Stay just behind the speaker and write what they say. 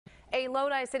A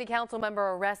Lodi City Council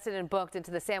member arrested and booked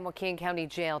into the San Joaquin County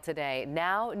Jail today.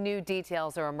 Now new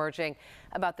details are emerging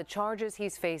about the charges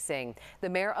he's facing. The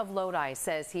mayor of Lodi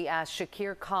says he asked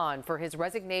Shakir Khan for his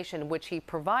resignation, which he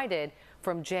provided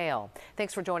from jail.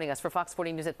 Thanks for joining us. For Fox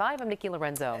 40 News at 5, I'm Nikki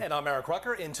Lorenzo. And I'm Eric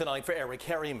Rucker, in tonight for Eric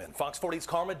Harriman. Fox 40's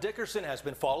Karma Dickerson has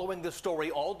been following this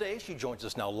story all day. She joins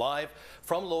us now live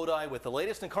from Lodi with the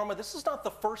latest. And Karma, this is not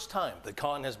the first time that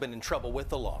Khan has been in trouble with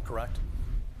the law, correct?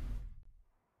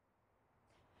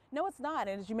 No, it's not.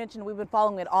 And as you mentioned, we've been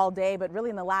following it all day, but really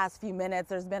in the last few minutes,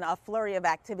 there's been a flurry of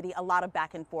activity, a lot of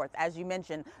back and forth. As you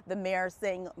mentioned, the mayor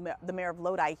of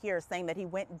Lodi here saying that he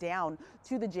went down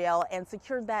to the jail and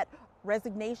secured that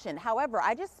resignation. However,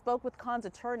 I just spoke with Khan's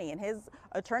attorney, and his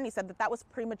attorney said that that was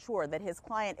premature, that his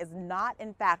client is not,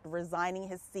 in fact, resigning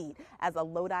his seat as a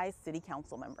Lodi City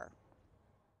Council member.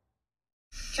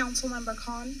 Councilmember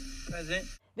Khan. Present.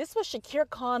 This was Shakir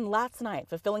Khan last night,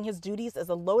 fulfilling his duties as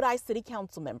a Lodi City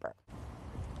Council member.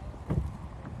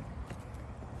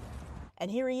 And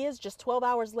here he is just 12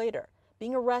 hours later,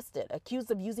 being arrested,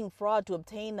 accused of using fraud to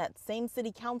obtain that same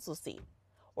city council seat.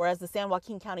 Or as the San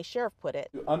Joaquin County Sheriff put it,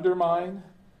 to undermine,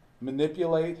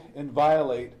 manipulate, and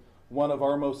violate one of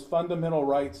our most fundamental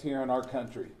rights here in our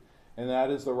country, and that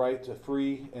is the right to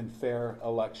free and fair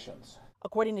elections.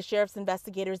 According to sheriff's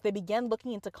investigators, they began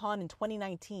looking into Khan in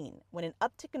 2019 when an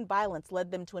uptick in violence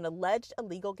led them to an alleged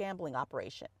illegal gambling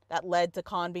operation. That led to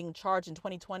Khan being charged in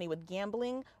 2020 with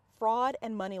gambling, fraud,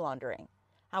 and money laundering.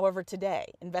 However,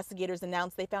 today, investigators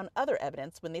announced they found other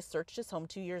evidence when they searched his home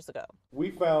 2 years ago.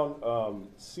 We found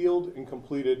sealed and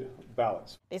completed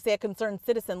ballots. They say a concerned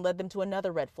citizen led them to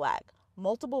another red flag,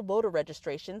 multiple voter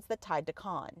registrations that tied to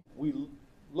Khan. We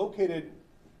located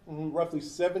roughly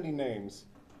 70 names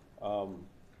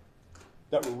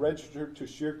that were registered to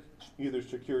either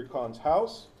Shakir Khan's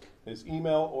house, his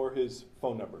email, or his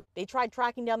phone number. They tried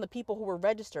tracking down the people who were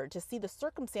registered to see the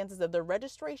circumstances of their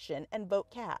registration and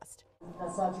vote cast.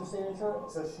 That's not your signature?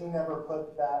 So she never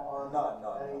put that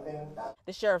on anything?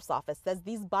 The sheriff's office says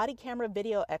these body camera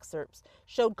video excerpts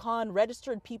showed Khan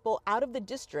registered people out of the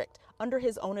district under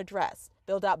his own address,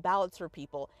 filled out ballots for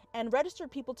people, and registered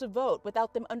people to vote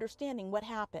without them understanding what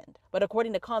happened. But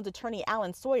according to Khan's attorney,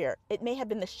 Alan Sawyer, it may have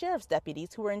been the sheriff's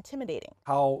deputies who were intimidating.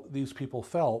 How these people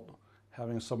felt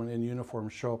having someone in uniform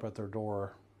show up at their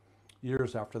door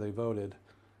years after they voted,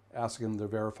 asking them to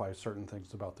verify certain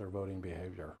things about their voting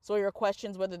behavior. Sawyer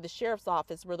questions whether the sheriff's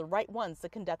office were the right ones to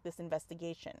conduct this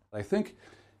investigation. I think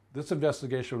this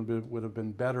investigation would have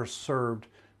been better served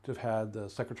to have had the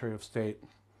Secretary of State,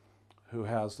 who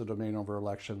has the domain over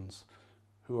elections,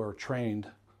 who are trained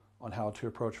on how to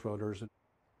approach voters.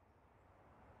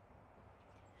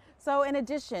 So in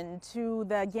addition to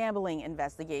the gambling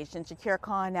investigation, Shakir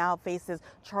Khan now faces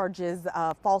charges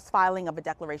of false filing of a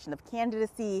declaration of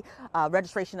candidacy,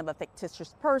 registration of a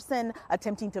fictitious person,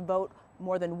 attempting to vote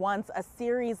more than once, a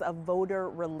series of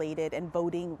voter-related and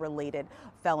voting-related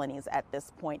felonies at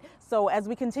this point. So as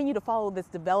we continue to follow this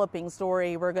developing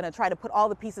story, we're going to try to put all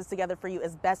the pieces together for you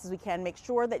as best as we can. Make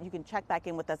sure that you can check back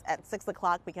in with us at 6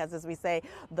 o'clock because, as we say,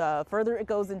 the further it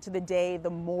goes into the day, the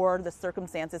more the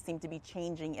circumstances seem to be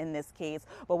changing in this case.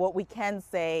 But what we can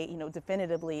say,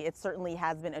 definitively, it certainly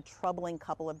has been a troubling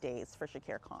couple of days for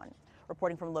Shakir Khan.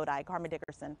 Reporting from Lodi, Karma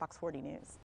Dickerson, Fox 40 News.